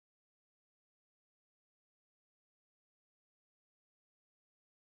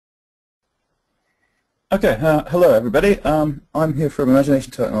Okay, hello everybody. I'm here from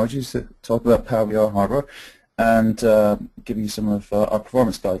Imagination Technologies to talk about PowerVR hardware and give you some of our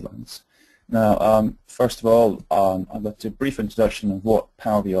performance guidelines. Now, first of all, I'd like to do a brief introduction of what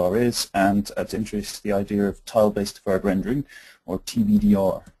PowerVR is and to introduce the idea of tile-based deferred rendering, or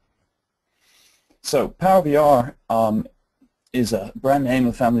TBDR. So, PowerVR is a brand name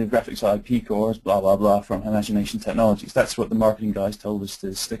of family of graphics IP cores, blah blah blah, from Imagination Technologies. That's what the marketing guys told us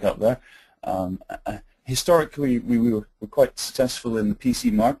to stick up there. Historically, we were quite successful in the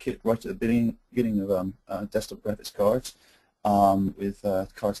PC market right at the beginning of desktop graphics cards with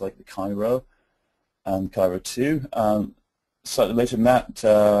cards like the Cairo and Cairo 2. Slightly later than that,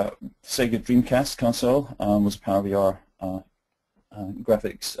 Sega Dreamcast console was a PowerVR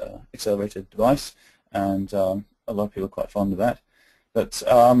graphics accelerated device, and a lot of people are quite fond of that. But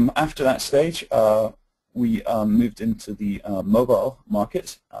after that stage, we moved into the mobile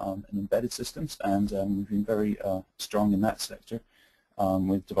market and embedded systems, and we've been very strong in that sector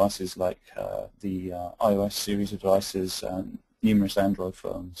with devices like the iOS series of devices, numerous Android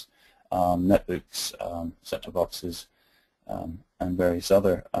phones, netbooks, set-top boxes, and various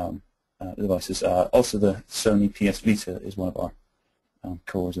other devices. Also, the Sony PS Vita is one of our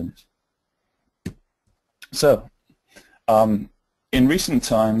cores in it. So, in recent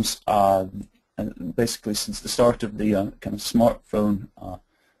times, basically since the start of the kind of smartphone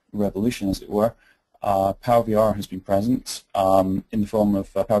revolution, as it were, PowerVR has been present in the form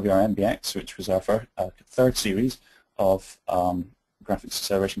of PowerVR MBX, which was our third series of graphics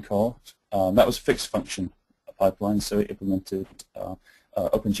acceleration cores. That was a fixed function pipeline, so it implemented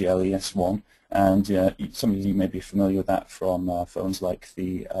OpenGL ES1, and some of you may be familiar with that from phones like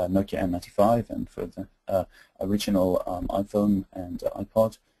the Nokia N95 and for the original iPhone and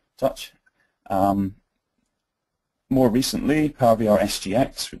iPod Touch. More recently, PowerVR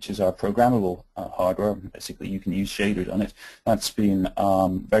SGX, which is our programmable hardware. Basically, you can use shaders on it. That's been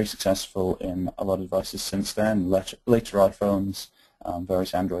very successful in a lot of devices since then, later iPhones,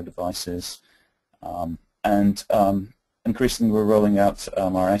 various Android devices, and increasingly we're rolling out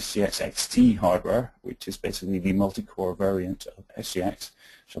our SGX XT hardware, which is basically the multi-core variant of SGX,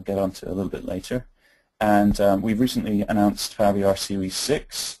 which I'll get onto a little bit later. And we've recently announced PowerVR Series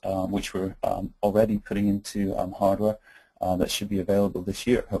 6, which we're already putting into hardware that should be available this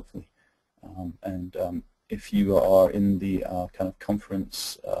year, hopefully. If you are in the kind of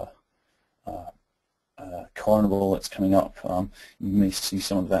conference carnival that's coming up, you may see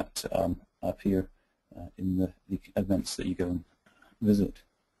some of that appear in the events that you go and visit,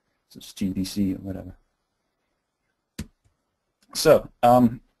 such as GDC or whatever. So,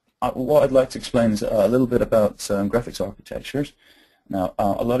 what I'd like to explain is a little bit about graphics architectures. Now,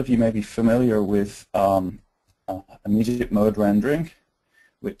 a lot of you may be familiar with immediate mode rendering,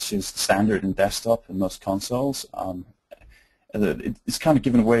 which is standard in desktop and most consoles. It's kind of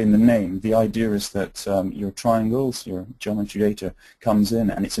given away in the name. The idea is that your triangles, your geometry data, comes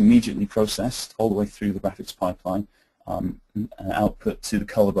in and it's immediately processed all the way through the graphics pipeline and output to the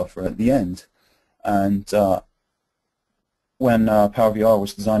color buffer at the end. And when PowerVR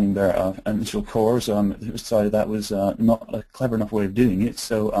was designing their initial cores, it was decided that was not a clever enough way of doing it,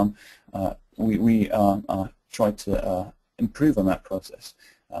 so we tried to improve on that process.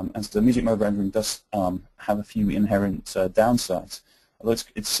 And so immediate mode rendering does have a few inherent downsides. Although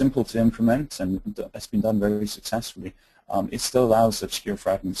it's simple to implement and it's been done very successfully, it still allows obscure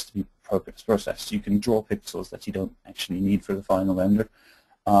fragments to be processed. You can draw pixels that you don't actually need for the final render,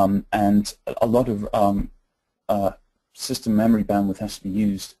 and a lot of system memory bandwidth has to be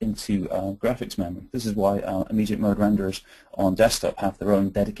used into graphics memory. This is why immediate mode renderers on desktop have their own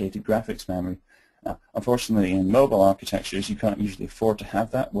dedicated graphics memory. Unfortunately, in mobile architectures, you can't usually afford to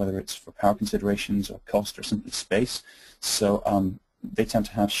have that, whether it's for power considerations or cost or simply space. So they tend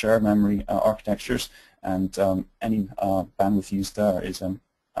to have shared memory architectures, and any bandwidth used there is a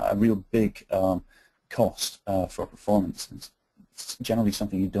real big cost for performance. It's generally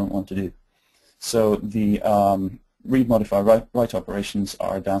something you don't want to do. So the read, modify, write operations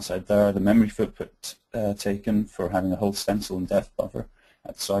are a downside there. The memory footprint taken for having a whole stencil and depth buffer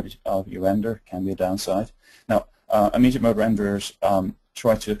at the side of your render can be a downside. Now, immediate mode renderers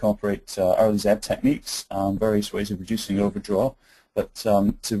try to incorporate early Z techniques, various ways of reducing overdraw, but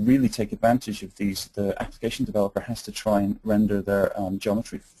to really take advantage of these, the application developer has to try and render their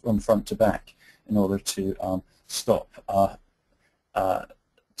geometry from front to back in order to stop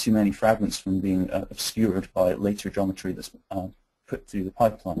too many fragments from being obscured by later geometry that's put through the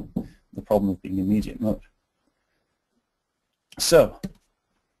pipeline, the problem of being immediate mode. So,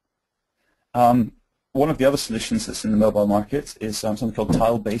 one of the other solutions that's in the mobile market is something called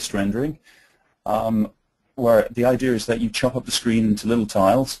tile-based rendering. where the idea is that you chop up the screen into little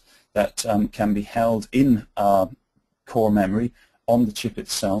tiles that can be held in core memory on the chip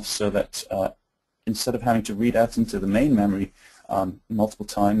itself, so that instead of having to read out into the main memory multiple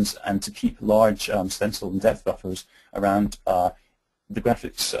times and to keep large stencil and depth buffers around, the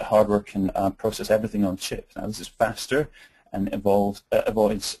graphics hardware can process everything on chip. Now this is faster and avoids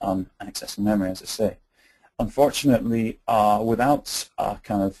accessing memory, as I say. Unfortunately, without a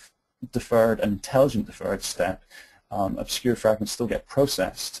kind of an intelligent deferred step, obscure fragments still get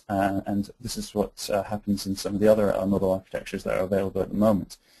processed, and this is what happens in some of the other mobile architectures that are available at the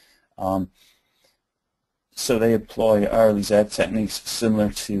moment. So they employ early Z techniques similar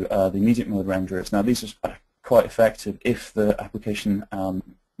to the immediate mode renderers. Now these are quite effective if the application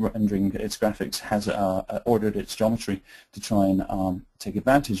rendering its graphics has ordered its geometry to try and take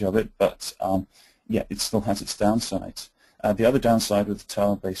advantage of it, but yeah, it still has its downsides. The other downside with the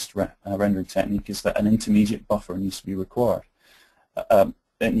tile-based rendering technique is that an intermediate buffer needs to be required.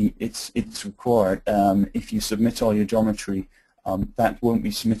 It's required. If you submit all your geometry, that won't be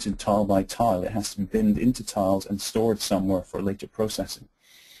submitted tile by tile. It has to be binned into tiles and stored somewhere for later processing.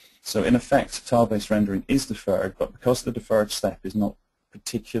 So in effect, tile-based rendering is deferred, but because the deferred step is not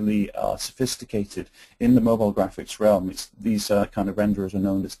particularly sophisticated in the mobile graphics realm, these kind of renderers are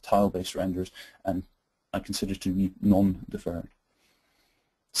known as tile-based renderers and are considered to be non-deferred.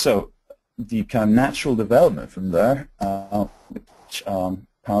 So the kind of natural development from there, which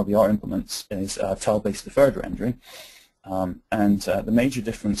PowerVR implements, is tile-based deferred rendering. And the major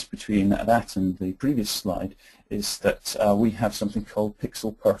difference between that and the previous slide is that we have something called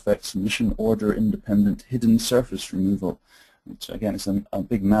pixel perfect submission order independent hidden surface removal, which again is a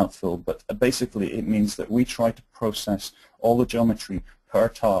big mouthful, but basically it means that we try to process all the geometry per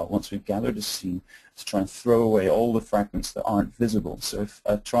tile once we've gathered a scene to try and throw away all the fragments that aren't visible. So if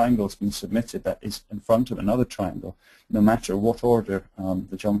a triangle has been submitted that is in front of another triangle, no matter what order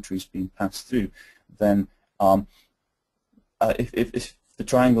the geometry is being passed through, then if the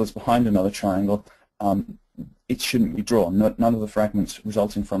triangle is behind another triangle, it shouldn't be drawn. None of the fragments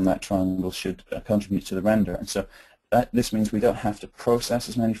resulting from that triangle should contribute to the render. And so this means we don't have to process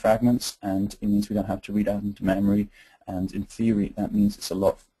as many fragments, and it means we don't have to read out into memory. And in theory, that means it's a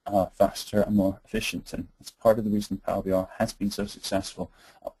lot faster and more efficient. And it's part of the reason PowerVR has been so successful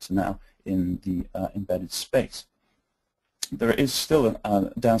up to now in the embedded space. There is still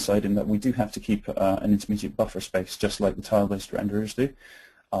a downside in that we do have to keep an intermediate buffer space, just like the tile-based renderers do,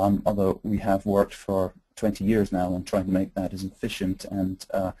 although we have worked for 20 years now on trying to make that as efficient and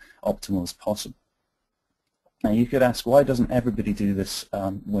optimal as possible. Now you could ask, why doesn't everybody do this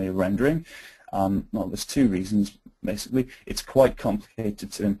way of rendering? Well, there's two reasons, basically. It's quite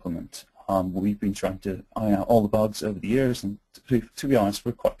complicated to implement. We've been trying to iron out all the bugs over the years, and to be honest,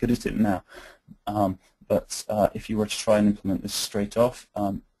 we're quite good at it now. But if you were to try and implement this straight off,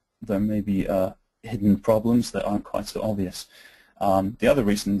 there may be hidden problems that aren't quite so obvious. The other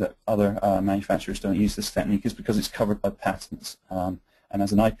reason that other manufacturers don't use this technique is because it's covered by patents. And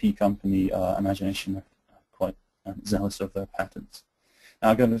as an IP company, Imagination are quite zealous of their patents. Now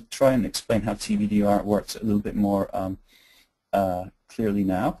I'm going to try and explain how TVDR works a little bit more clearly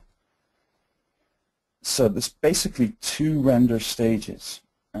now. So there's basically two render stages.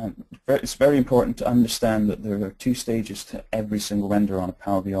 It's very important to understand that there are two stages to every single render on a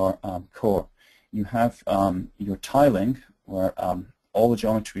PowerVR core. You have your tiling, where all the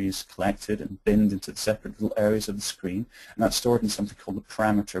geometry is collected and binned into the separate little areas of the screen, and that's stored in something called the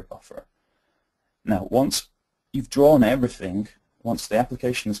parameter buffer. Now, once you've drawn everything, once the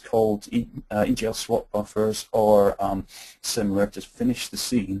application is called EGL swap buffers or similar to finish the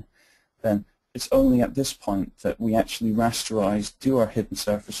scene, then it's only at this point that we actually rasterize, do our hidden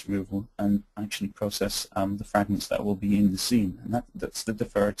surface removal, and actually process the fragments that will be in the scene. And that's the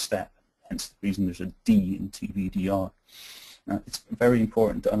deferred step, hence the reason there's a D in TVDR. Now, it's very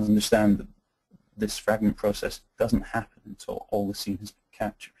important to understand that this fragment process doesn't happen until all the scene has been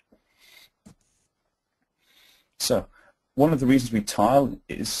captured. So, one of the reasons we tile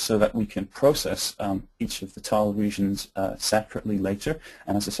is so that we can process each of the tile regions separately later.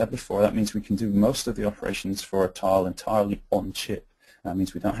 And as I said before, that means we can do most of the operations for a tile entirely on chip. That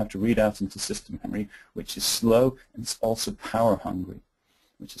means we don't have to read out into system memory, which is slow, and it's also power hungry,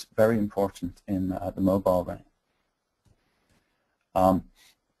 which is very important in the mobile realm.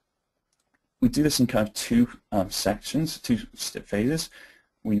 We do this in kind of two sections, two phases.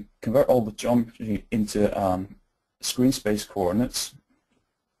 We convert all the geometry into screen space coordinates.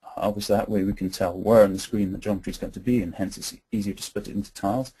 Obviously that way we can tell where on the screen the geometry is going to be, and hence it's easier to split it into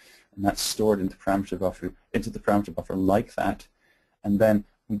tiles, and that's stored into the parameter buffer like that. And then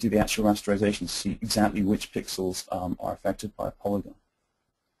we do the actual rasterization to see exactly which pixels are affected by a polygon.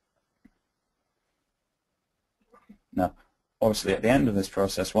 Now, obviously, at the end of this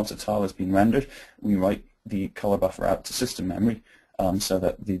process, once a tile has been rendered, we write the color buffer out to system memory so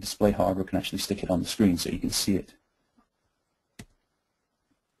that the display hardware can actually stick it on the screen so you can see it.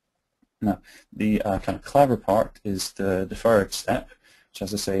 Now, the kind of clever part is the deferred step, which,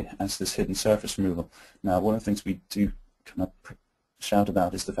 as I say, has this hidden surface removal. Now, one of the things we do kind of shout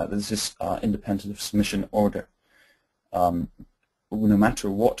about is the fact that this is independent of submission order. No matter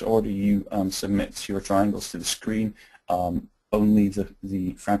what order you submit your triangles to the screen, only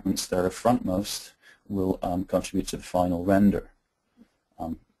the fragments that are frontmost will contribute to the final render.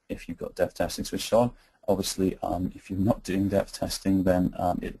 If you've got depth testing switched on, obviously, if you're not doing depth testing, then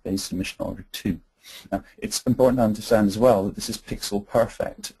it obeys submission order 2. Now, it's important to understand as well that this is pixel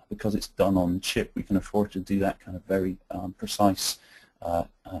perfect. Because it's done on chip, we can afford to do that kind of very precise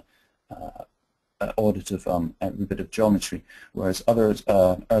audit of every bit of geometry, whereas other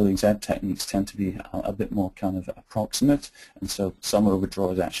early Z techniques tend to be a bit more kind of approximate, and so some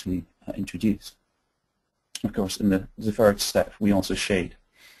overdraw is actually introduced. Of course, in the deferred step, we also shade.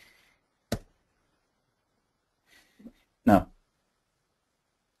 Now,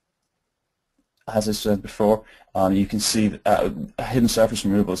 as I said before, you can see that hidden surface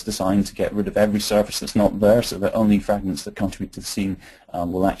removal is designed to get rid of every surface that's not there, so that only fragments that contribute to the scene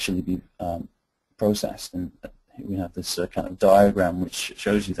will actually be processed. And we have this kind of diagram which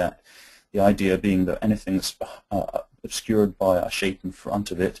shows you that. The idea being that anything that's obscured by a shape in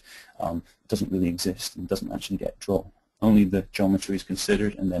front of it doesn't really exist and doesn't actually get drawn. Only the geometry is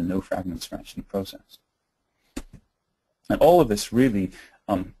considered, and then no fragments are actually processed. And all of this really,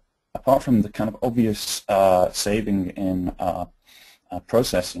 apart from the kind of obvious saving in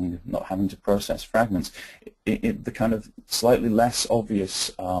processing, not having to process fragments, the kind of slightly less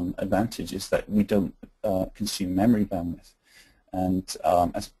obvious advantage is that we don't consume memory bandwidth. And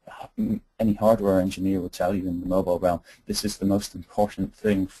as any hardware engineer will tell you in the mobile realm, this is the most important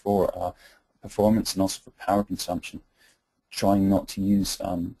thing for performance and also for power consumption, trying not to use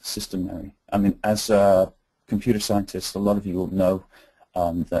system memory. I mean, as computer scientists, a lot of you will know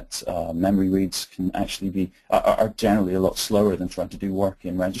that memory reads can actually be are generally a lot slower than trying to do work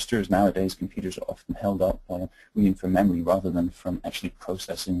in registers. Nowadays, computers are often held up by reading from memory rather than from actually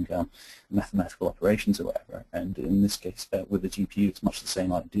processing mathematical operations or whatever. And in this case, with the GPU, it's much the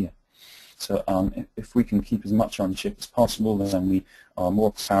same idea. So if we can keep as much on chip as possible, then we are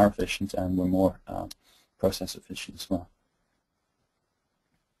more power efficient and we're more process efficient as well.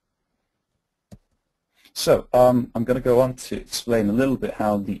 So I'm going to go on to explain a little bit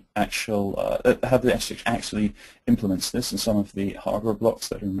how the actual how the SGX actually implements this and some of the hardware blocks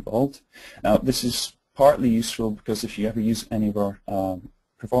that are involved. Now, this is partly useful because if you ever use any of our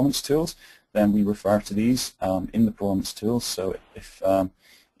performance tools, then we refer to these in the performance tools. So if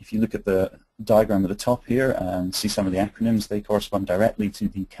you look at the diagram at the top here and see some of the acronyms, they correspond directly to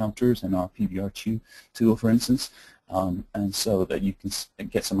the counters in our PVR2 tool, for instance. And so that you can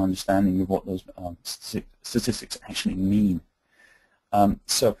get some understanding of what those statistics actually mean.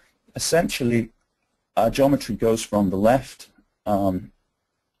 So essentially, geometry goes from the left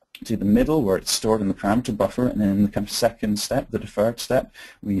to the middle, where it's stored in the parameter buffer, and then in the kind of second step, the deferred step,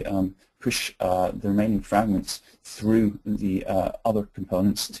 we push the remaining fragments through the other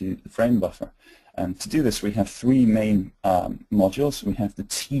components to the frame buffer. And to do this, we have three main modules. We have the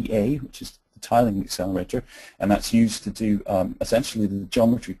TA, which is tiling accelerator, and that's used to do essentially the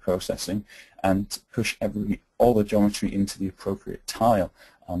geometry processing and push all the geometry into the appropriate tile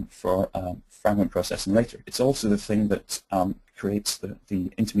for fragment processing later. It's also the thing that creates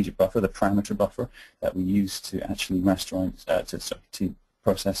the intermediate buffer, the parameter buffer, that we use to actually rasterize, to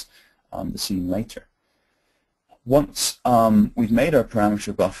process the scene later. Once we've made our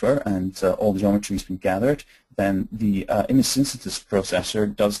parameter buffer and all the geometry has been gathered, then the image synthesis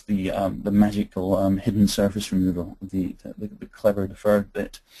processor does the magical hidden surface removal, the clever deferred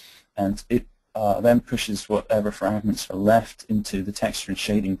bit, and it then pushes whatever fragments are left into the texture and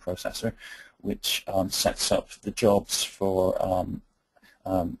shading processor, which sets up the jobs for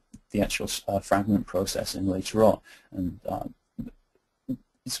the actual fragment processing later on. And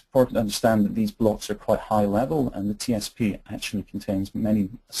it's important to understand that these blocks are quite high level, and the TSP actually contains many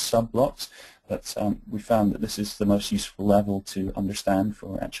sub-blocks, but we found that this is the most useful level to understand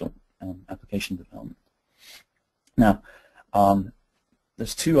for actual application development. Now,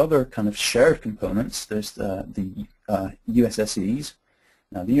 there's two other kind of shared components. There's the USSEs.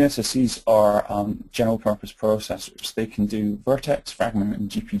 Now, the USSEs are general purpose processors. They can do vertex, fragment, and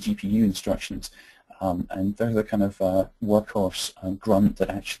GPU instructions and they're the kind of workhorse grunt that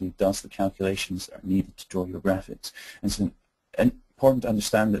actually does the calculations that are needed to draw your graphics. And it's important to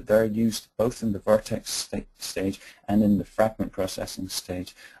understand that they're used both in the vertex stage and in the fragment processing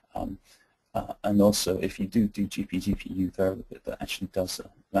stage. And also, if you do GPU, they're the bit that actually does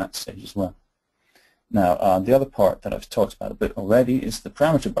that stage as well. Now, the other part that I've talked about a bit already is the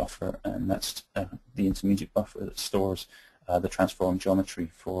parameter buffer, and that's the intermediate buffer that stores the transform geometry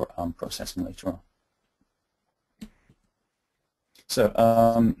for processing later on. So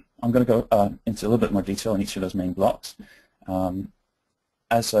I'm going to go into a little bit more detail on each of those main blocks.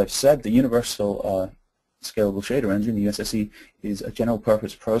 As I've said, the universal scalable shader engine, the USSE, is a general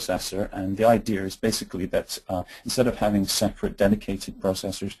purpose processor, and the idea is basically that instead of having separate dedicated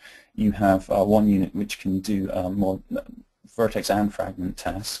processors, you have one unit which can do more vertex and fragment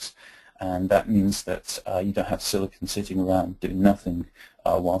tasks, and that means that you don't have silicon sitting around doing nothing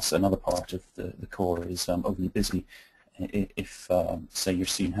whilst another part of the core is overly busy if, say, your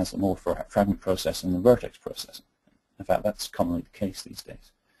scene has more for fragment processing than vertex processing. In fact, that's commonly the case these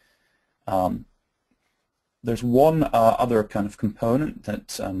days. There's one other kind of component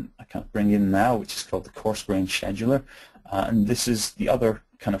that I kind of bring in now, which is called the coarse grain scheduler, and this is the other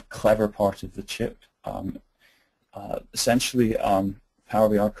kind of clever part of the chip. Essentially,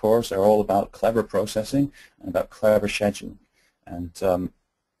 PowerVR cores are all about clever processing and about clever scheduling. And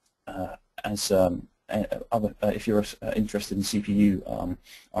if you're interested in CPU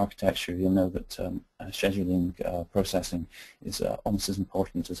architecture, you'll know that scheduling processing is almost as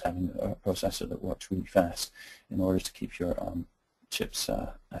important as having a processor that works really fast in order to keep your chips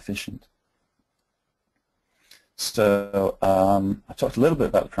efficient. So I talked a little bit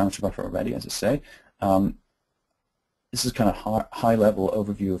about the parameter buffer already, as I say. This is kind of high-level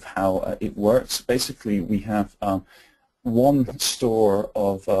overview of how it works. Basically, we have one store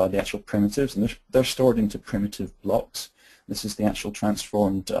of the actual primitives, and they're stored into primitive blocks. This is the actual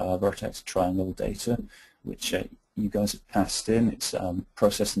transformed vertex triangle data, which you guys have passed in. It's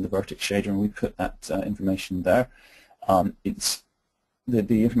processed in the vertex shader, and we put that information there.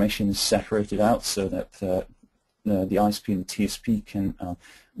 The information is separated out so that the ISP and the TSP can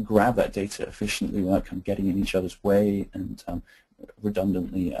grab that data efficiently without kind of getting in each other's way and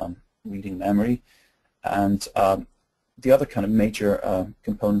redundantly reading memory. And the other kind of major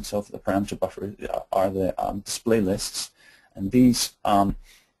components of the parameter buffer are the display lists, and these are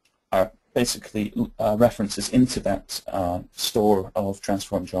basically references into that store of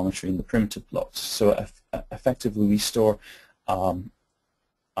transform geometry in the primitive blocks. So effectively, we store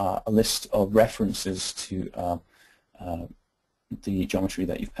a list of references to the geometry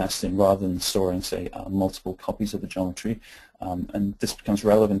that you've passed in, rather than storing, say, multiple copies of the geometry. And this becomes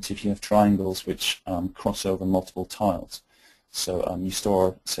relevant if you have triangles which cross over multiple tiles. So you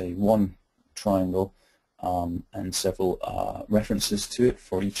store, say, one triangle and several references to it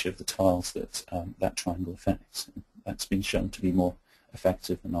for each of the tiles that that triangle affects. That's been shown to be more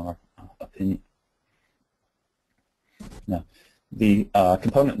effective in our opinion. Now, the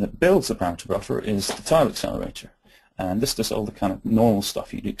component that builds the parameter buffer is the tile accelerator. And this does all the kind of normal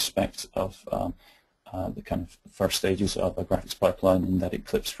stuff you'd expect of the kind of first stages of a graphics pipeline, in that it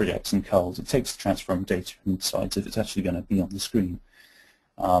clips, projects, and culls. It takes the transform data and decides if it's actually going to be on the screen.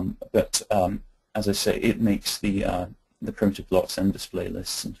 But as I say, it makes the primitive blocks and display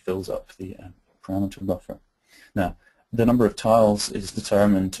lists and fills up the parameter buffer. Now, the number of tiles is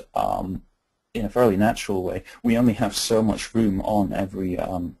determined in a fairly natural way. We only have so much room on every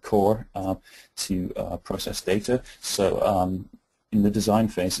core to process data. So in the design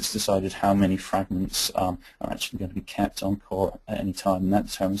phase, it's decided how many fragments are actually going to be kept on core at any time, and that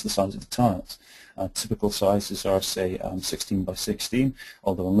determines the size of the tiles. Typical sizes are, say, 16 by 16,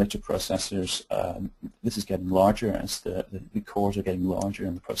 although in later processors this is getting larger as the cores are getting larger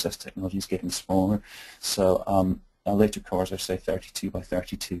and the process technology is getting smaller. So later cores are, say, 32 by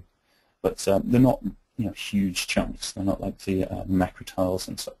 32. But they're not, huge chunks. They're not like the macro tiles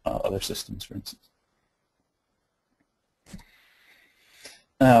and other systems, for instance.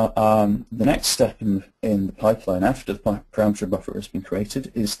 Now, the next step in the pipeline after the parameter buffer has been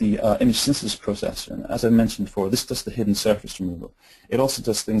created is the image synthesis processor. And as I mentioned before, this does the hidden surface removal. It also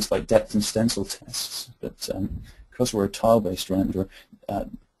does things like depth and stencil tests, but because we're a tile-based renderer,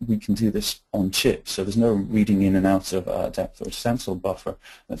 we can do this on chip, so there's no reading in and out of depth or stencil buffer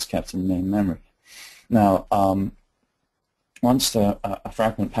that's kept in the main memory. Now, once a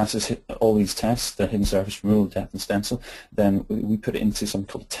fragment passes all these tests, the hidden surface removal, depth, and stencil, then we put it into something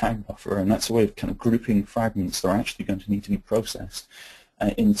called a tag buffer, and that's a way of kind of grouping fragments that are actually going to need to be processed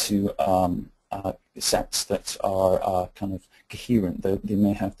into sets that are kind of coherent. They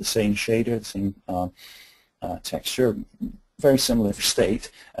may have the same shader, the same texture, very similar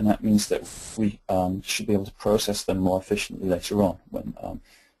state, and that means that we should be able to process them more efficiently later on when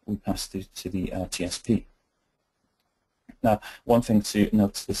we pass through to the TSP. Now, one thing to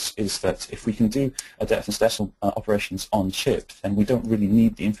notice is that if we can do depth and decimal operations on chip, then we don't really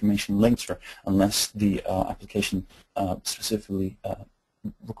need the information later unless the application specifically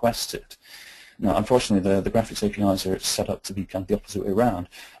requests it. Now, unfortunately, the graphics APIs are set up to be kind of the opposite way around.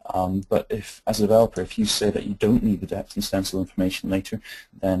 But if, as a developer, if you say that you don't need the depth and stencil information later,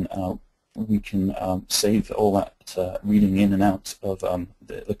 then we can save all that reading in and out of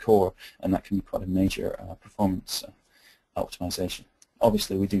the core, and that can be quite a major performance optimization.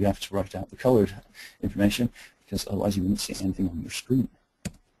 Obviously, we do have to write out the colored information because otherwise you wouldn't see anything on your screen.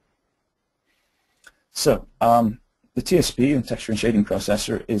 So, the TSP, the texture and shading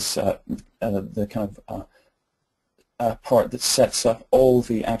processor, is the kind of part that sets up all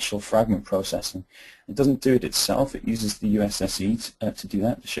the actual fragment processing. It doesn't do it itself. It uses the USSE to do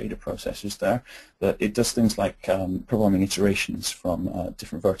that, the shader processors there. But it does things like performing iterations from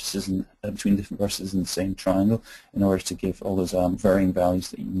different vertices and between different vertices in the same triangle in order to give all those varying values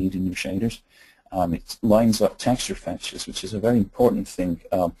that you need in your shaders. It lines up texture fetches, which is a very important thing.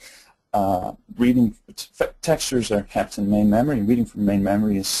 Reading textures are kept in main memory. Reading from main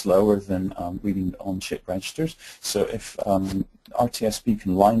memory is slower than reading on chip registers. So if our TSP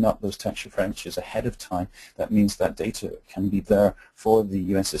can line up those texture fetches ahead of time, that means that data can be there for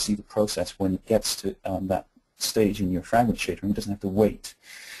the USSE to process when it gets to that stage in your fragment shader, and it doesn't have to wait.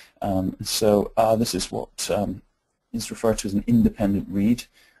 So this is what is referred to as an independent read.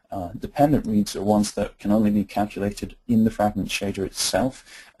 Dependent reads are ones that can only be calculated in the fragment shader itself,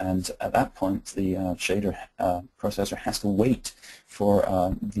 and at that point the shader processor has to wait for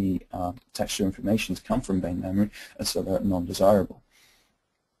the texture information to come from main memory, and so they're non-desirable.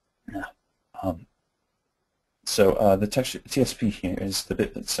 Now, so the TSP here is the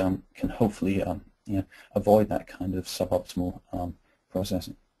bit that can hopefully avoid that kind of suboptimal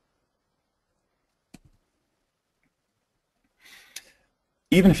processing.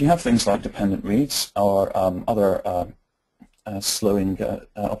 Even if you have things like dependent reads or other slowing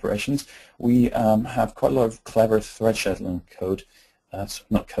operations, we have quite a lot of clever thread scheduling code,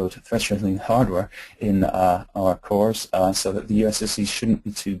 thread scheduling hardware in our cores, so that the USSEs shouldn't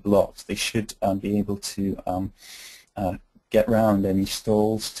be too blocked. They should be able to get around any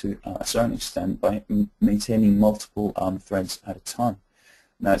stalls to a certain extent by maintaining multiple threads at a time.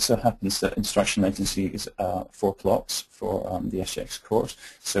 Now, it so happens that instruction latency is 4 clocks for the SGX cores,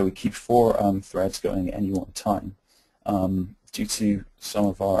 so we keep 4 threads going at any one time. Due to some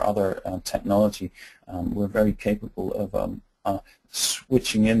of our other technology, we're very capable of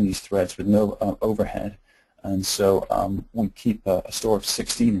switching in these threads with no overhead, and so we keep a store of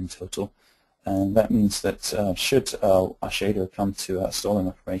 16 in total, and that means that should a shader come to a stalling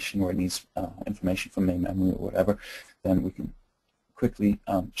operation where it needs information from main memory or whatever, then we can quickly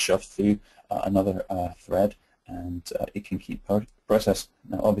shove through another thread, and it can keep processing.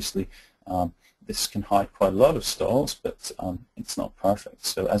 Now, obviously, this can hide quite a lot of stalls, but it's not perfect.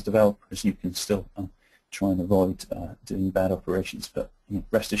 So, as developers, you can still try and avoid doing bad operations. But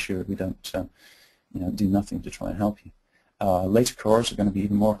rest assured, we don't do nothing to try and help you. Later cores are going to be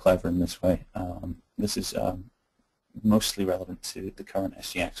even more clever in this way. This is mostly relevant to the current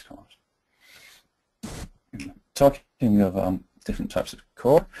SGX cores. Talking of different types of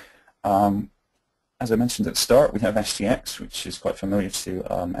core. As I mentioned at the start, we have SGX, which is quite familiar to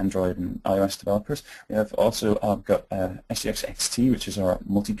Android and iOS developers. We have also got SGX XT, which is our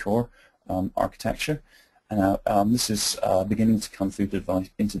multi-core architecture. And this is beginning to come through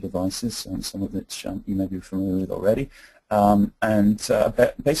into devices, and some of which you may be familiar with already.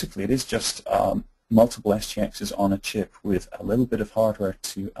 Basically, it is just multiple SGXs on a chip with a little bit of hardware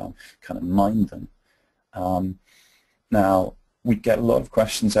to kind of mind them. Now, we get a lot of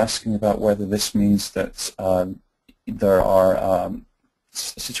questions asking about whether this means that there are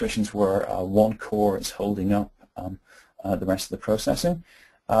situations where one core is holding up the rest of the processing.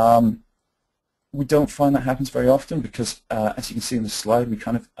 We don't find that happens very often because, as you can see in the slide, we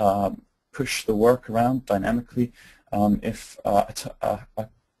kind of push the work around dynamically. If a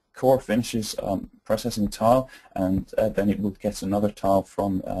core finishes processing a tile, and then it will get another tile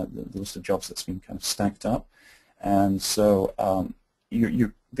from the list of jobs that's been kind of stacked up. And so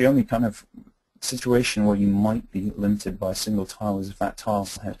you're the only kind of situation where you might be limited by a single tile is if that tile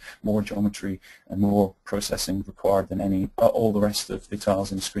had more geometry and more processing required than all the rest of the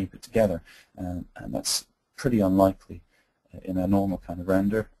tiles in the screen put together, and that's pretty unlikely in a normal kind of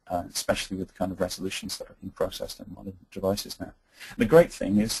render. especially with the kind of resolutions that are being processed in modern devices now. The great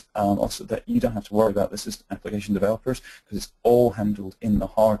thing is also that you don't have to worry about this as application developers, because it's all handled in the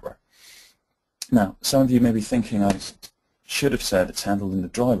hardware. Now, some of you may be thinking I should have said it's handled in the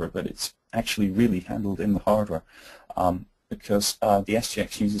driver, but it's actually really handled in the hardware, because the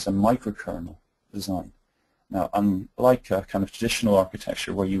SGX uses a microkernel design. Now, unlike a kind of traditional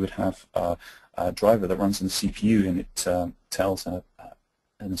architecture where you would have a driver that runs in the CPU and it tells an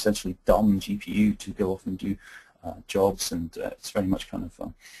essentially dumb GPU to go off and do jobs, and it's very much kind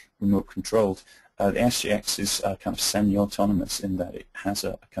of remote controlled. The SGX is kind of semi-autonomous in that it has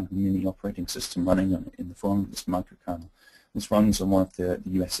a kind of mini operating system running on it in the form of this microkernel. This runs on one of the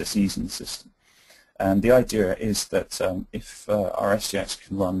USSEs in the system. And the idea is that if our SGX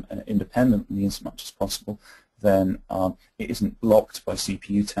can run independently as much as possible, then it isn't blocked by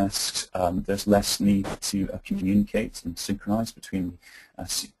CPU tasks. There's less need to communicate and synchronize between the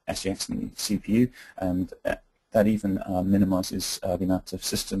SGX and the CPU, and that even minimizes the amount of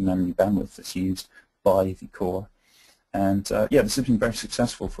system memory bandwidth that's used by the core. And yeah, this has been very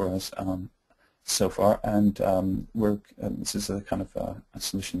successful for us so far, and this is a kind of a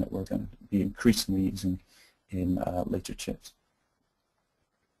solution that we're going to be increasingly using in later chips.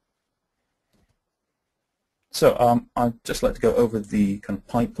 So I'd just like to go over the kind of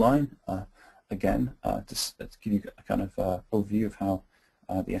pipeline again, just to give you a kind of overview of how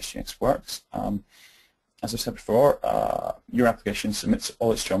the SGX works. As I said before, your application submits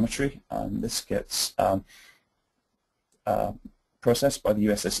all its geometry. This gets processed by the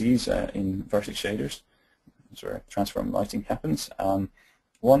USSEs in vertex shaders. That's where transform lighting happens.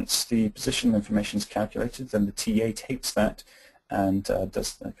 Once the position information is calculated, then the TA takes that and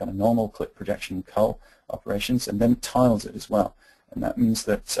does the kind of normal clip projection cull operations, and then tiles it as well. And that means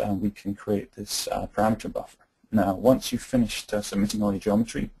that we can create this parameter buffer. Now, once you've finished submitting all your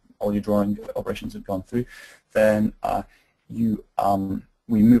geometry, all your drawing operations have gone through, then we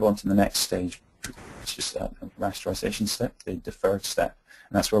move on to the next stage, which is a rasterization step, the deferred step.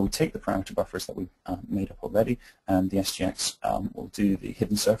 And that's where we take the parameter buffers that we've made up already, and the SGX will do the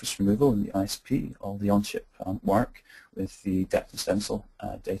hidden surface removal in the ISP, all the on-chip work with the depth and stencil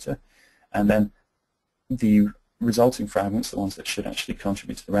data. And then the resulting fragments, the ones that should actually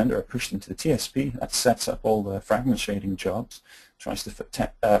contribute to the render, are pushed into the TSP. That sets up all the fragment shading jobs, tries to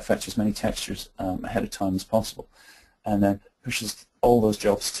fetch as many textures ahead of time as possible, and then pushes all those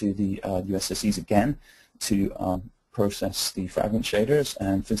jobs to the USSEs again to process the fragment shaders,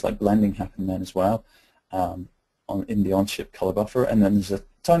 and things like blending happen then as well in the on-chip color buffer. And then there's a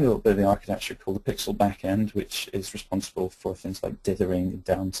tiny little bit of the architecture called the pixel backend, which is responsible for things like dithering and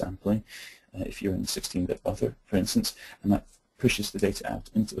downsampling, if you're in the 16-bit buffer, for instance, and that pushes the data out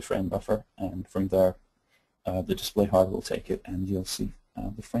into the frame buffer, and from there the display hardware will take it and you'll see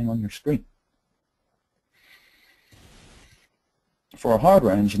the frame on your screen. For a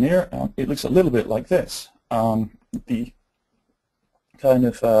hardware engineer, it looks a little bit like this. The kind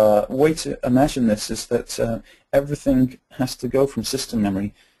of way to imagine this is that everything has to go from system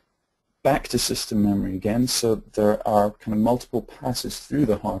memory back to system memory again, so there are kind of multiple passes through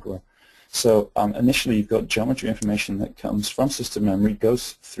the hardware. So initially you've got geometry information that comes from system memory,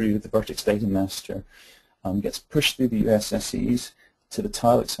 goes through the vertex data master, gets pushed through the USSEs to the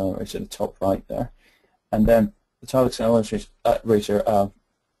tile accelerator at the top right there, and then the tile accelerator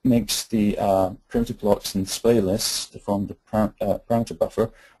makes the primitive blocks and display lists to form the parameter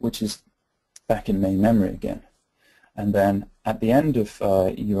buffer, which is back in main memory again. And then at the end of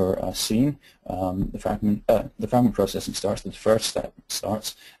your scene, the fragment processing starts, the deferred step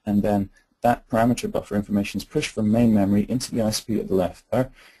starts, and then that parameter buffer information is pushed from main memory into the ISP at the left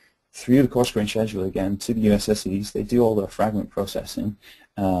there, through the coarse grain scheduler again to the USSEs. They do all their fragment processing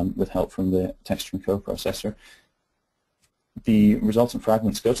with help from the texture and coprocessor. The resultant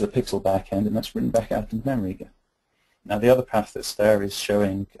fragments go to the pixel backend, and that's written back out into memory again. Now the other path that's there is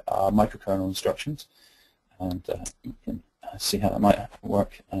showing microkernel instructions, and you can see how that might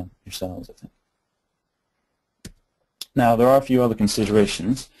work yourselves, I think. Now there are a few other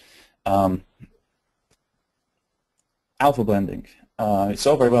considerations. Alpha blending. It's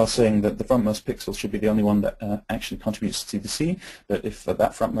all very well saying that the frontmost pixel should be the only one that actually contributes to the scene, but if that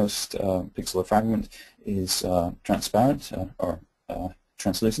frontmost pixel or fragment is transparent or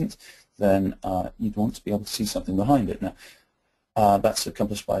translucent, then you'd want to be able to see something behind it. Now, that's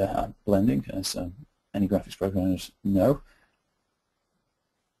accomplished by blending, as any graphics programmers know.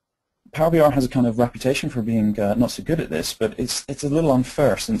 PowerVR has a kind of reputation for being not so good at this, but it's a little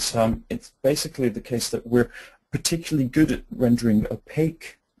unfair, since it's basically the case that we're particularly good at rendering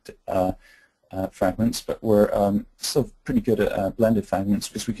opaque fragments, but we're still pretty good at blended fragments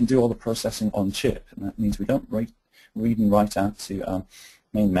because we can do all the processing on chip, and that means we don't read and write out to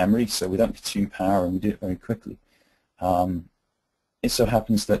main memory, so we don't consume power and we do it very quickly. It so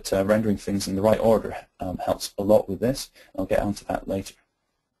happens that rendering things in the right order helps a lot with this. I'll get onto that later.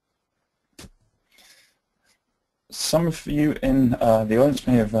 Some of you in the audience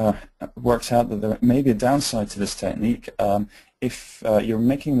may have worked out that there may be a downside to this technique. If you're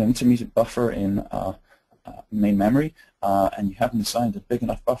making an intermediate buffer in main memory and you haven't assigned a big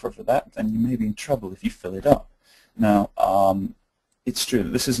enough buffer for that, then you may be in trouble if you fill it up. Now, it's true that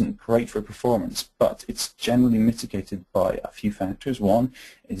this isn't great for performance, but it's generally mitigated by a few factors. One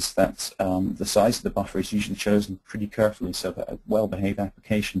is that the size of the buffer is usually chosen pretty carefully so that a well-behaved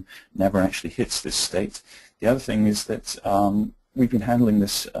application never actually hits this state. The other thing is that we've been handling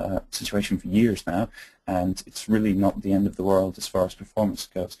this situation for years now, and it's really not the end of the world as far as performance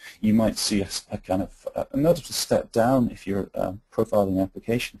goes. You might see a kind of a noticeable step down if you're profiling an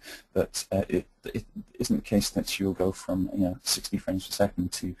application, but it isn't the case that you'll go from 60 frames per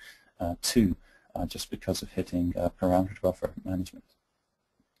second to 2 just because of hitting parameter buffer management.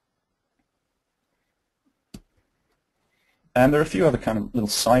 And there are a few other kind of little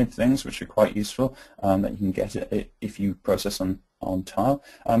side things which are quite useful that you can get if you process on tile.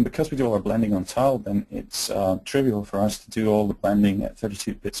 Because we do all our blending on tile, then it's trivial for us to do all the blending at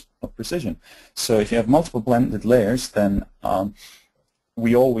 32 bits of precision. So if you have multiple blended layers, then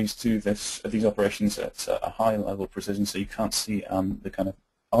we always do these operations at a high level of precision, so you can't see the kind of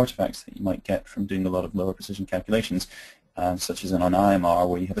artifacts that you might get from doing a lot of lower precision calculations, such as on IMR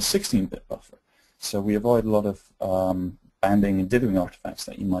where you have a 16-bit buffer. So we avoid a lot of banding and dithering artifacts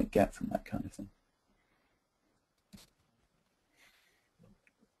that you might get from that kind of thing.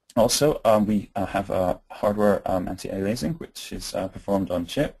 Also, we have hardware anti-aliasing, which is performed on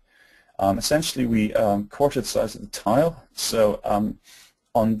chip. Essentially, we quarter the size of the tile. So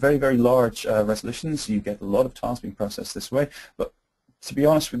on very, very large resolutions, you get a lot of tiles being processed this way. But to be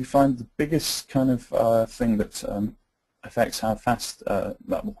honest with you, find the biggest kind of thing that affects how fast, how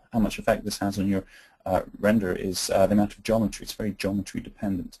much effect this has on your render is the amount of geometry. It's very geometry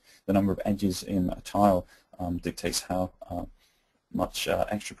dependent. The number of edges in a tile dictates how much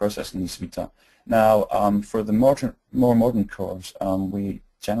extra processing needs to be done. Now, for the more modern cores, we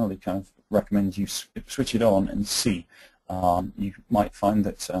generally kind of recommend you switch it on and see. You might find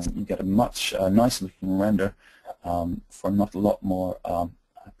that you get a much nicer looking render for not a lot more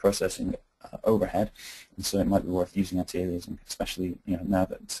processing overhead, and so it might be worth using anti-aliasing, especially now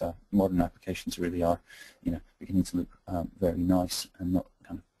that modern applications really are beginning to look very nice and not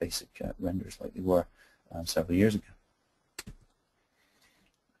kind of basic renders like they were several years ago.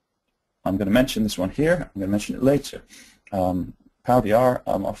 I'm going to mention this one here. I'm going to mention it later. PowerVR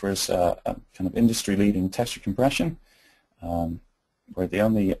offers a kind of industry-leading texture compression. We're the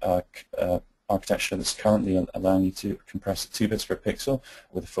only architecture that's currently allowing you to compress at 2 bits per pixel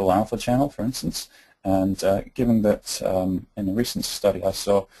with a full alpha channel, for instance. And given that in a recent study I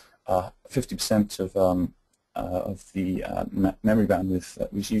saw 50% of the memory bandwidth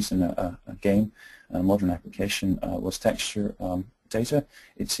that was used in a game, a modern application, was texture data,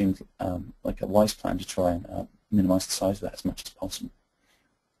 it seemed like a wise plan to try and minimize the size of that as much as possible.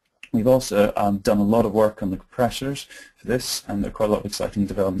 We've also done a lot of work on the compressors for this, and there are quite a lot of exciting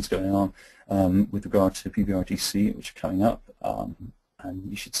developments going on with regard to PBRTC, which are coming up, and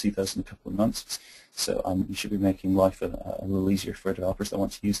you should see those in a couple of months. So you should be making life a little easier for developers that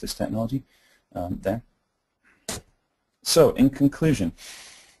want to use this technology there. So, in conclusion,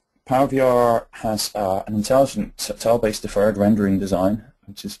 PowerVR has an intelligent tile-based deferred rendering design,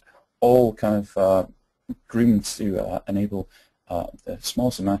 which is all kind of groomed to enable the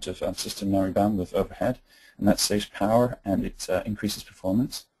smallest amount of system memory bandwidth overhead, and that saves power and it increases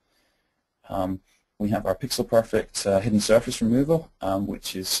performance. We have our pixel-perfect hidden surface removal,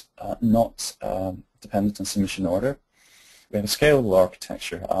 which is not dependent on submission order. We have a scalable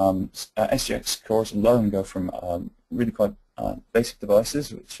architecture. SGX cores alone go from really quite basic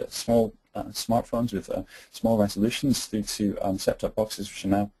devices, which are small smartphones with small resolutions, through to set-top boxes, which are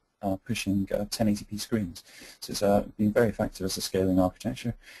now pushing 1080p screens. So it's been very effective as a scaling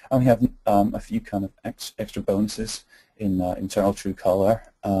architecture. And we have a few kind of extra bonuses in internal true color,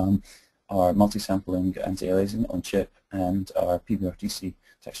 our multi-sampling anti-aliasing on chip, and our PBRTC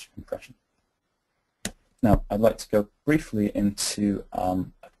texture compression. Now, I'd like to go briefly into a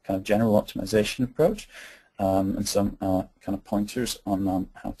kind of general optimization approach and some kind of pointers on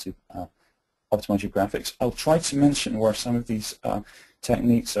how to optimize your graphics. I'll try to mention where some of these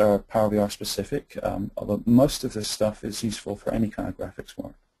techniques are PowerVR specific, although most of this stuff is useful for any kind of graphics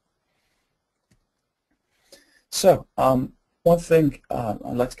work. So one thing I'd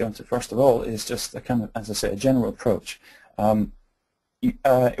like to go into first of all is just a kind of, as I say, a general approach. When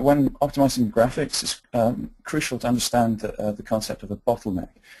optimizing graphics, it's crucial to understand the concept of a bottleneck.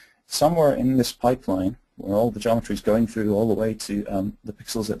 Somewhere in this pipeline, where all the geometry is going through all the way to the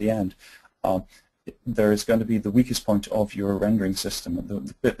pixels at the end, there is going to be the weakest point of your rendering system,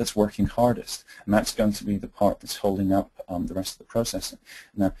 the bit that's working hardest, and that's going to be the part that's holding up the rest of the processing.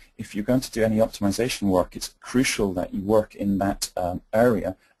 Now, if you're going to do any optimization work, it's crucial that you work in that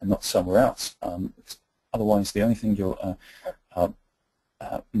area and not somewhere else. Otherwise, the only thing you'll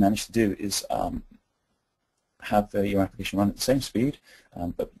manage to do is have your application run at the same speed,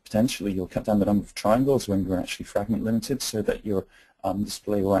 but potentially you'll cut down the number of triangles when you're actually fragment limited, so that your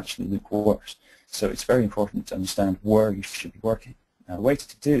display will actually look worse. So it's very important to understand where you should be working. Now, the way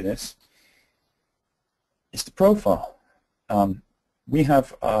to do this is to profile. We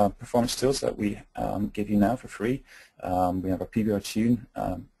have performance tools that we give you now for free. We have our PowerVR Tune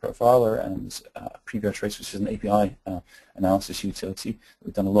profiler and PowerVR Trace, which is an API analysis utility that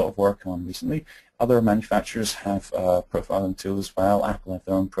we've done a lot of work on recently. Other manufacturers have profiling tools as well. Apple have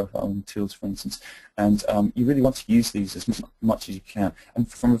their own profiling tools, for instance. And you really want to use these as much as you can, and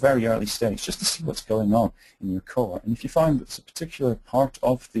from a very early stage, just to see what's going on in your core. And if you find that it's a particular part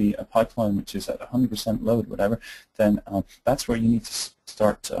of the pipeline which is at 100% load, whatever, then that's where you need to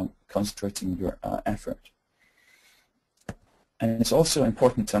start concentrating your effort. And it's also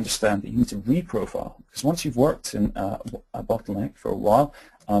important to understand that you need to reprofile, because once you've worked in a bottleneck for a while,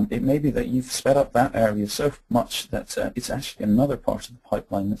 it may be that you've sped up that area so much that it's actually another part of the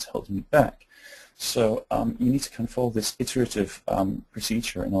pipeline that's holding you back. So you need to kind of follow this iterative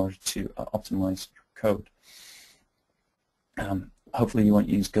procedure in order to optimize your code. Hopefully you won't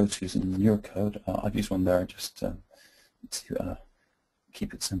use go-tos in your code. I've used one there just to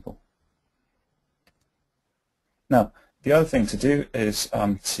keep it simple. Now, the other thing to do is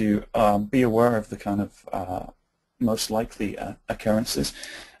to be aware of the kind of most likely occurrences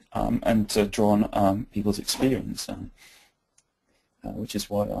and to draw on people's experience, which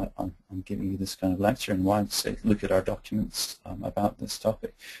is why I'm giving you this kind of lecture and why I say look at our documents about this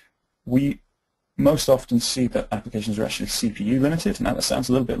topic. We most often see that applications are actually CPU limited. Now that sounds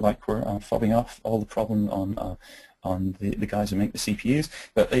a little bit like we're fobbing off all the problem on the guys who make the CPUs,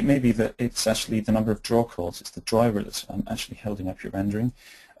 but it may be that it's actually the number of draw calls, it's the driver that's actually holding up your rendering.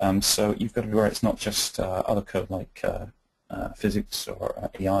 So you've got to be aware it's not just other code like physics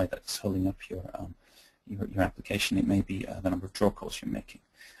or AI that's holding up your application. It may be the number of draw calls you're making.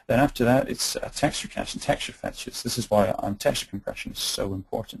 Then after that, it's texture cache and texture fetches. This is why texture compression is so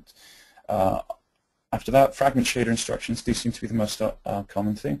important. After that, fragment shader instructions do seem to be the most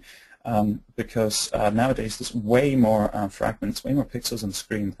common thing. Because nowadays there's way more fragments, way more pixels on the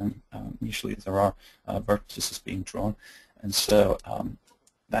screen than usually there are vertices being drawn, and so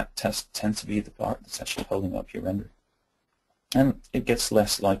that tends to be the part that's actually holding up your render. And it gets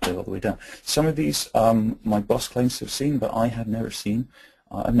less likely all the way down. Some of these my boss claims to have seen, but I have never seen.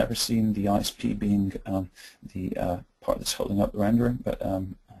 I've never seen the ISP being the part that's holding up the rendering, but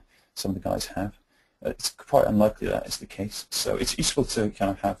some of the guys have. It's quite unlikely that is the case, so it's useful to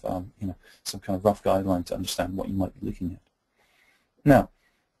kind of have some kind of rough guideline to understand what you might be looking at. Now,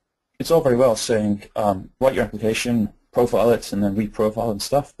 it's all very well saying write your application, profile it, and then reprofile and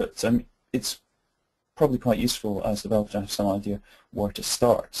stuff, but it's probably quite useful as developers to have some idea where to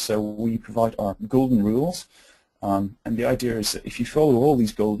start. So we provide our golden rules, and the idea is that if you follow all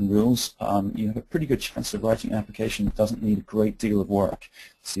these golden rules, you have a pretty good chance of writing an application that doesn't need a great deal of work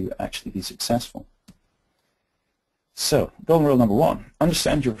to actually be successful. So, golden rule number 1,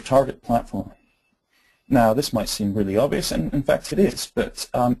 understand your target platform. Now, this might seem really obvious, and in fact it is, but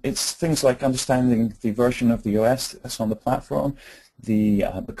it's things like understanding the version of the OS that's on the platform, the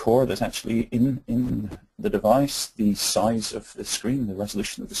core that's actually in the device, the size of the screen, the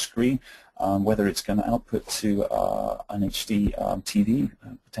resolution of the screen, whether it's going to output to an HD TV,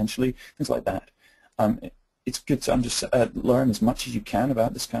 potentially, things like that. It's good to learn as much as you can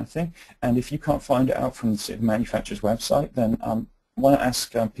about this kind of thing, and if you can't find it out from the manufacturer's website, then why not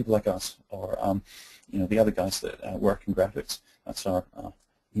ask people like us, or the other guys that work in graphics. That's our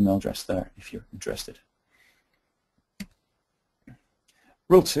email address there if you're interested.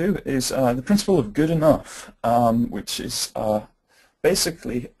 Rule 2 is the principle of good enough, which is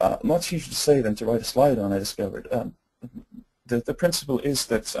basically much easier to say than to write a slide on, I discovered. The principle is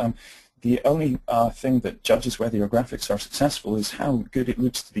that the only thing that judges whether your graphics are successful is how good it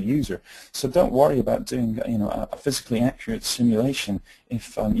looks to the user. So don't worry about doing a physically accurate simulation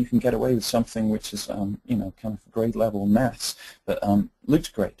if you can get away with something which is kind of grade level maths but looks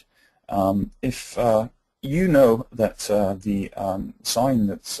great. If you know that the sign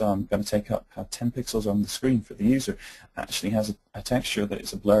that's going to take up 10 pixels on the screen for the user actually has a texture that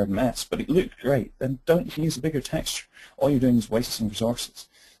is a blurred mess, but it looked great. Then don't use a bigger texture. All you're doing is wasting resources.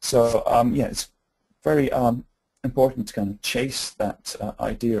 So yeah, it's very important to kind of chase that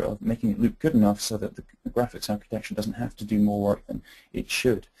idea of making it look good enough so that the graphics architecture doesn't have to do more work than it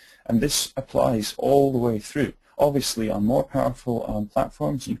should. And this applies all the way through. Obviously, on more powerful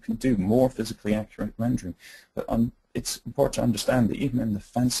platforms, you can do more physically accurate rendering, but it's important to understand that even in the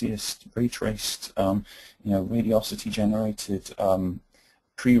fanciest ray-traced, radiosity-generated,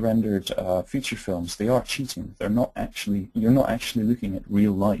 pre-rendered feature films, they are cheating. They're not actually. You're not actually looking at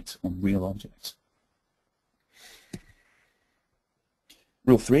real light on real objects.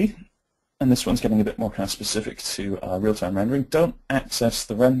 Rule 3, and this one's getting a bit more kind of specific to real-time rendering. Don't access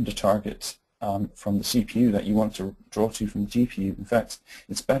the render target from the CPU that you want to draw to from the GPU. In fact,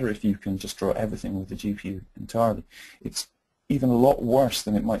 it's better if you can just draw everything with the GPU entirely. It's even a lot worse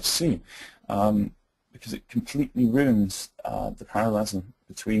than it might seem because it completely ruins the parallelism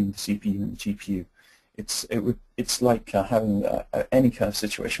between the CPU and the GPU. It's like having any kind of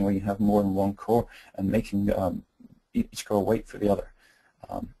situation where you have more than one core and making each core wait for the other.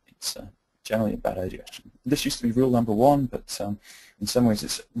 It's generally a bad idea. This used to be rule number 1, but in some ways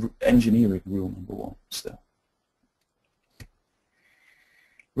it's engineering rule number 1 still.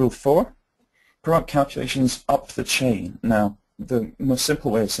 Rule 4, promote calculations up the chain. Now, the most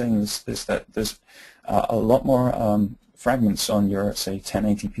simple way of saying this is that there's a lot more fragments on your, say,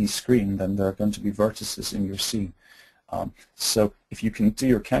 1080p screen than there are going to be vertices in your scene. So if you can do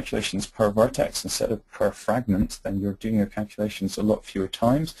your calculations per vertex instead of per fragment, then you're doing your calculations a lot fewer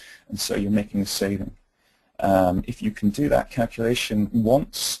times, and so you're making a saving. If you can do that calculation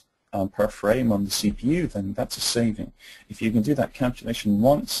once per frame on the CPU, then that's a saving. If you can do that calculation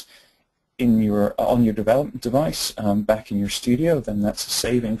once on your development device back in your studio, then that's a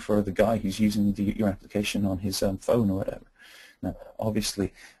saving for the guy who's using your application on his phone or whatever. Now,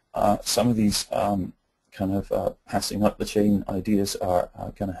 obviously, some of these kind of passing up the chain ideas are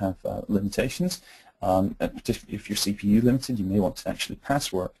going to have limitations. Particularly if you're CPU limited, you may want to actually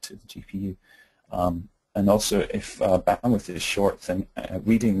pass work to the GPU. And also, if bandwidth is short, then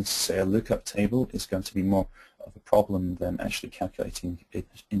reading, say, a lookup table is going to be more of a problem than actually calculating it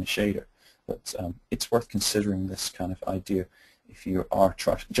in a shader. But it's worth considering this kind of idea if you are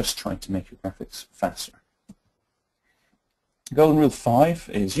just trying to make your graphics faster. Golden rule 5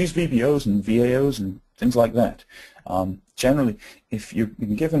 is use VBOs and VAOs and things like that. Generally, if you've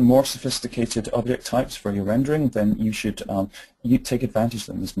been given more sophisticated object types for your rendering, then you should take advantage of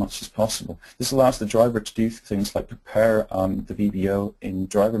them as much as possible. This allows the driver to do things like prepare the VBO in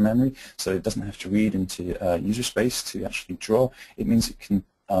driver memory, so it doesn't have to read into user space to actually draw. It means it can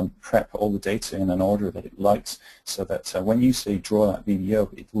prep all the data in an order that it likes, so that when you say draw that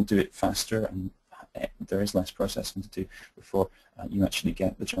VBO, it will do it faster, and there is less processing to do before you actually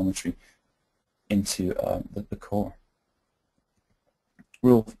get the geometry into the core.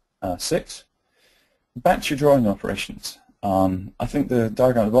 Rule 6, batch your drawing operations. I think the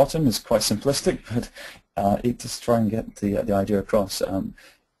diagram at the bottom is quite simplistic, but it does try and get the idea across.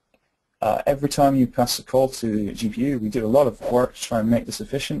 Every time you pass a call to the GPU, we do a lot of work to try and make this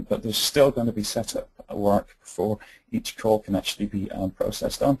efficient, but there's still going to be setup work before each call can actually be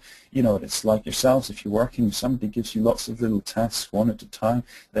processed on. You know what it's like yourselves. If you're working, if somebody gives you lots of little tasks one at a time,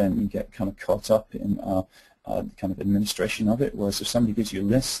 then you get kind of caught up in the kind of administration of it, whereas if somebody gives you a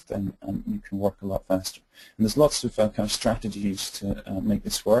list, then you can work a lot faster. And there's lots of kind of strategies to make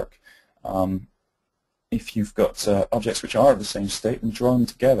this work. If you've got objects which are of the same state, then draw them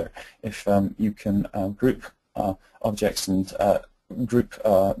together. If you can group objects and group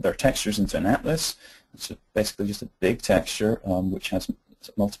their textures into an atlas, it's basically just a big texture which has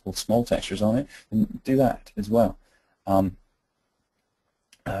multiple small textures on it, then do that as well.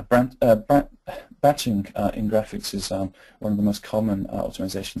 Batching in graphics is one of the most common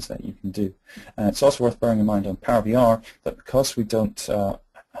optimizations that you can do. It's also worth bearing in mind on PowerVR that because we don't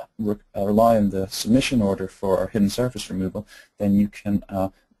rely on the submission order for our hidden surface removal, then you can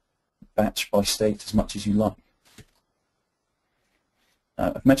batch by state as much as you like.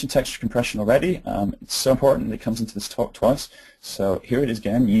 I've mentioned texture compression already. It's so important that it comes into this talk twice. So here it is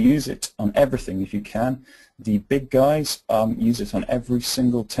again. You use it on everything if you can. The big guys use it on every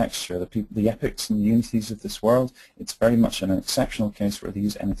single texture. The epics and the unities of this world, it's very much an exceptional case where they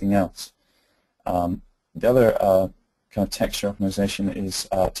use anything else. The other kind of texture optimization is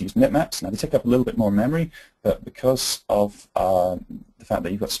to use bitmaps. Now they take up a little bit more memory, but because of the fact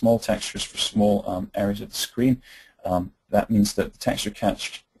that you've got small textures for small areas of the screen, that means that the texture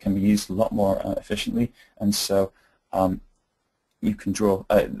can be used a lot more efficiently, and so you can draw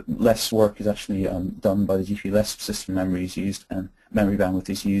less work is actually done by the GPU, less system memory is used and memory bandwidth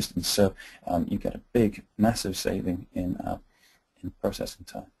is used, and so you get a big, massive saving in processing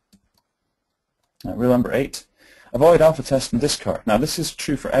time. Rule number 8: avoid alpha test and discard. Now this is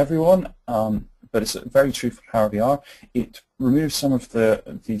true for everyone, but it's very true for PowerVR. It removes some of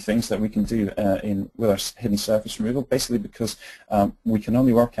the things that we can do with our hidden surface removal, basically because we can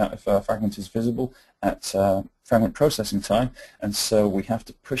only work out if a fragment is visible at fragment processing time, and so we have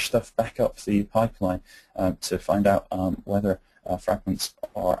to push stuff back up the pipeline to find out whether fragments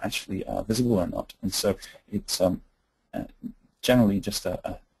are actually visible or not. And so it's generally just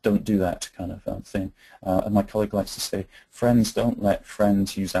a don't do that kind of thing. And my colleague likes to say, friends don't let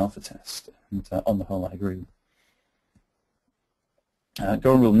friends use alpha test. And on the whole, I agree.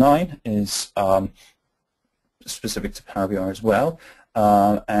 Golden Rule 9 is specific to PowerVR as well,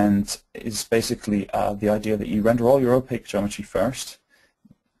 and is basically the idea that you render all your opaque geometry first.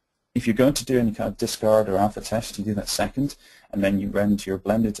 If you're going to do any kind of discard or alpha test, you do that second, and then you render your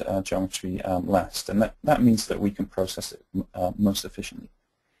blended geometry last. And that means that we can process it most efficiently.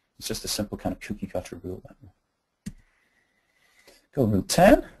 It's just a simple kind of cookie cutter rule. Golden Rule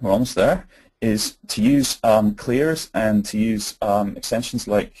 10, we're almost there, is to use clears and to use extensions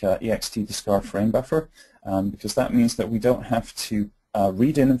like ext discard frame buffer, because that means that we don't have to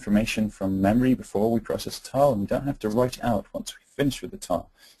read in information from memory before we process a tile, and we don't have to write it out once we finish with the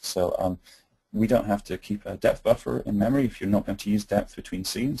tile. So we don't have to keep a depth buffer in memory if you're not going to use depth between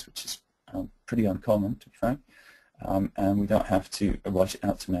scenes, which is pretty uncommon, to be frank. And we don't have to write it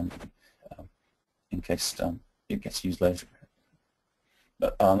out to memory in case it gets used later.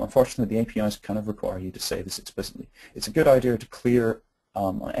 But unfortunately, the APIs kind of require you to say this explicitly. It's a good idea to clear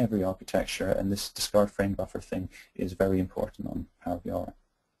on every architecture, and this discard frame buffer thing is very important on PowerVR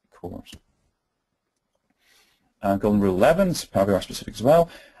cores. Golden Rule 11 is PowerVR specific as well.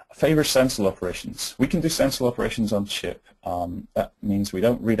 Favor stencil operations. We can do stencil operations on chip. That means we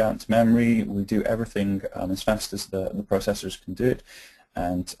don't read out into memory. We do everything as fast as the processors can do it,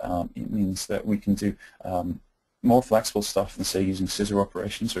 and it means that we can do more flexible stuff than, say, using scissor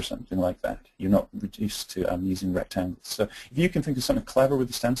operations or something like that. You're not reduced to using rectangles. So if you can think of something clever with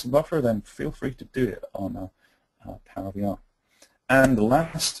the stencil buffer, then feel free to do it on PowerVR. And the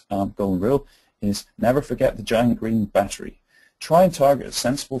last golden rule is never forget the giant green battery. Try and target a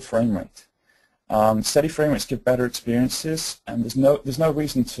sensible frame rate. Steady frame rates give better experiences, and there's no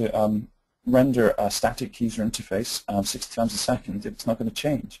reason to render a static user interface 60 times a second if it's not going to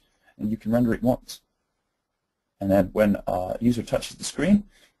change, and you can render it once. And then when a user touches the screen,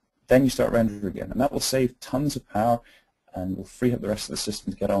 then you start rendering again, and that will save tons of power and will free up the rest of the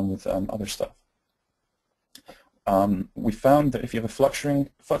system to get on with other stuff. We found that if you have a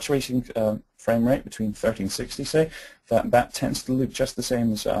fluctuating frame rate between 30 and 60, say, that tends to look just the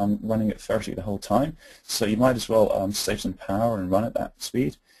same as running at 30 the whole time. So you might as well save some power and run at that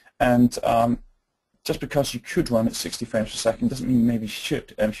speed. And just because you could run at 60 frames per second doesn't mean maybe you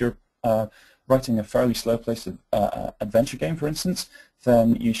should. And if you're writing a fairly slow-paced adventure game, for instance,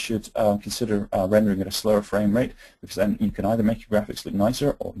 then you should consider rendering at a slower frame rate, because then you can either make your graphics look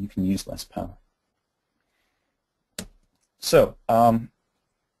nicer or you can use less power. So I'm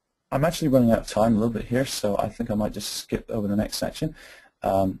actually running out of time a little bit here, so I think I might just skip over the next section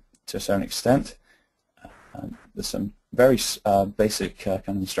to a certain extent. There's some very basic kind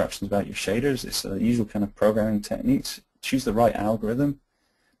of instructions about your shaders. It's the usual kind of programming techniques. Choose the right algorithm.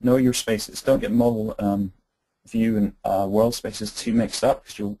 Know your spaces. Don't get model view and world spaces too mixed up,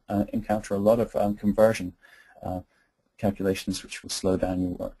 because you'll encounter a lot of conversion calculations which will slow down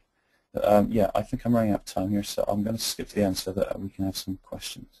your work. Yeah, I think I'm running out of time here, so I'm going to skip to the end so that we can have some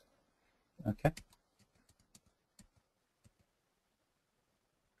questions. Okay.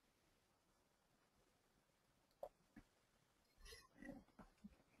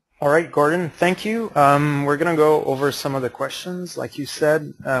 All right, Gordon, thank you. We're going to go over some of the questions. Like you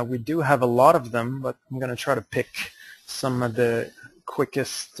said, we do have a lot of them, but I'm going to try to pick some of the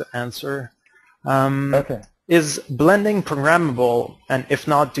quickest to answer. Okay. Is blending programmable, and if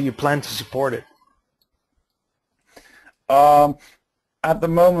not, do you plan to support it? At the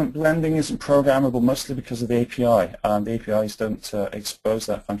moment, blending isn't programmable, mostly because of the API. The APIs don't expose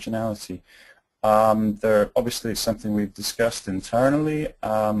that functionality. Obviously, it's something we've discussed internally.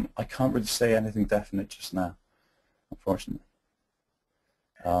 I can't really say anything definite just now, unfortunately.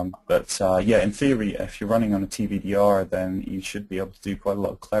 Yeah, in theory, if you're running on a TVDR, then you should be able to do quite a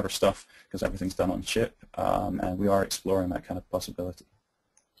lot of clever stuff, because everything's done on chip, and we are exploring that kind of possibility.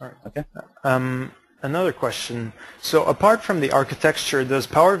 All right. Okay. Another question. So apart from the architecture, does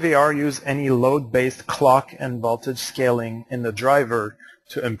PowerVR use any load-based clock and voltage scaling in the driver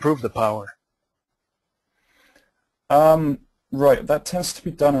to improve the power? Right, that tends to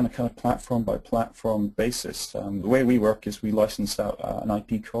be done on a kind of platform-by-platform basis. The way we work is we license out an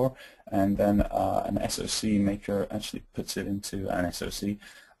IP core, and then an SoC maker actually puts it into an SoC.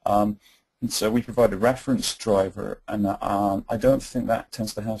 And so we provide a reference driver, and I don't think that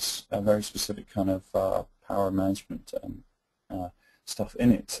tends to have a very specific kind of power management stuff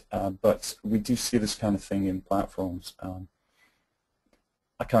in it, but we do see this kind of thing in platforms.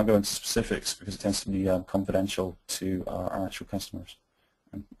 I can't go into specifics because it tends to be confidential to our actual customers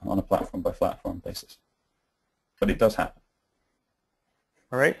on a platform-by-platform basis. But it does happen.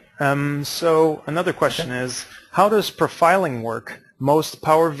 All right. So another question is, how does profiling work? Most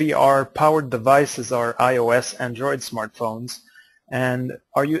PowerVR powered devices are iOS, Android smartphones. And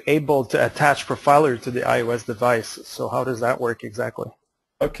are you able to attach profiler to the iOS device? So how does that work exactly?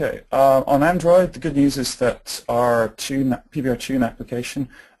 Okay, on Android, the good news is that our PVR Tune application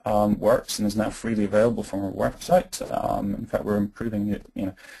works and is now freely available from our website. In fact, we're improving it,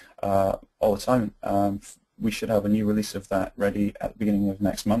 all the time. We should have a new release of that ready at the beginning of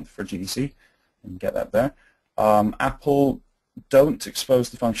next month for GDC, and get that there. Apple don't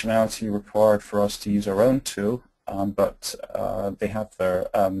expose the functionality required for us to use our own tool, but they have their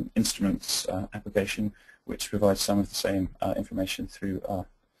instruments application, which provides some of the same information through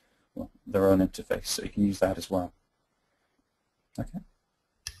their own interface, so you can use that as well. Okay.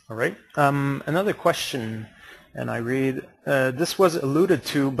 All right. Another question, and I read, this was alluded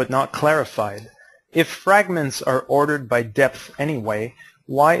to but not clarified. If fragments are ordered by depth anyway,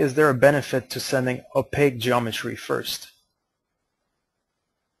 why is there a benefit to sending opaque geometry first?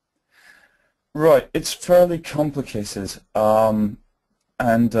 Right, it's fairly complicated. And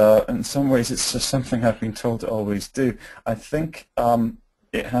in some ways it's just something I've been told to always do. I think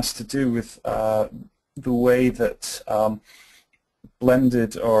it has to do with the way that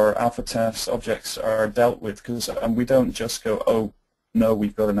blended or alpha test objects are dealt with, because we don't just go, oh no,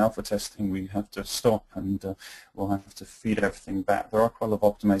 we've got an alpha testing, we have to stop and we'll have to feed everything back. There are quite a lot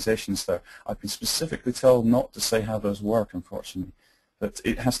of optimizations there. I've been specifically told not to say how those work, unfortunately, but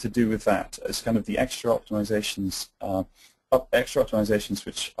it has to do with that. It's kind of the extra optimizations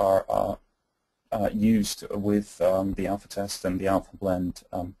which are used with the alpha test and the alpha blend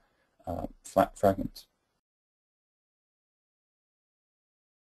flat fragments.